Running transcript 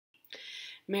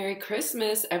Merry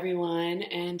Christmas, everyone,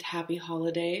 and happy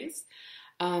holidays.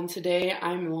 Today,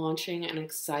 I'm launching an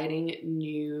exciting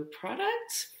new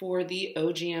product for the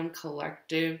OGM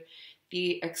Collective,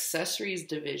 the accessories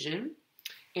division.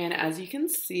 And as you can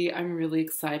see, I'm really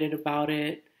excited about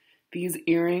it. These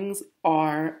earrings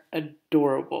are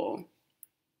adorable.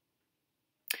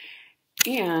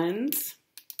 And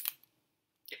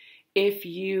if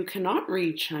you cannot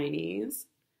read Chinese,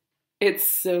 it's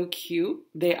so cute.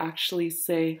 They actually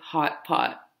say hot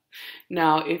pot.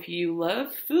 Now, if you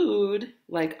love food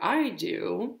like I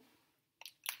do,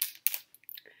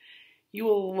 you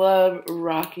will love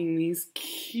rocking these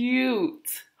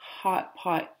cute hot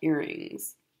pot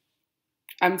earrings.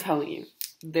 I'm telling you,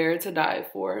 they're to die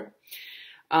for.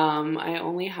 I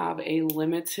only have a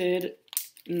limited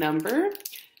number,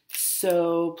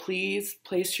 so please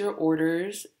place your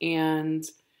orders and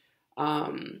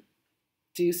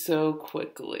do so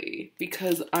quickly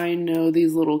because I know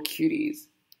these little cuties,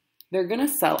 they're gonna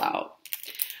sell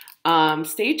out.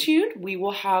 Stay tuned. We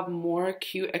will have more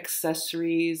cute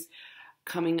accessories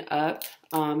coming up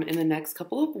in the next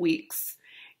couple of weeks.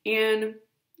 And,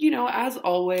 as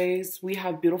always, we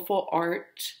have beautiful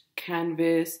art,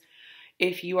 canvas.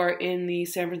 If you are in the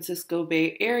San Francisco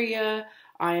Bay Area,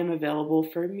 I am available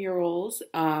for murals.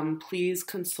 Please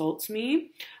consult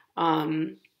me.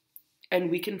 And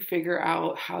we can figure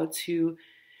out how to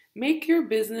make your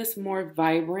business more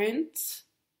vibrant,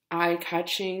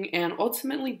 eye-catching, and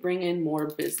ultimately bring in more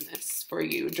business for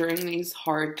you during these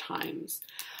hard times.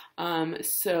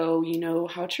 So you know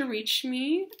how to reach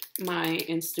me. My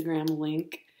Instagram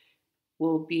link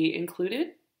will be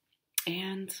included.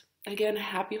 And again,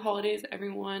 happy holidays,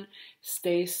 everyone.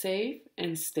 Stay safe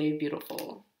and stay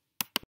beautiful.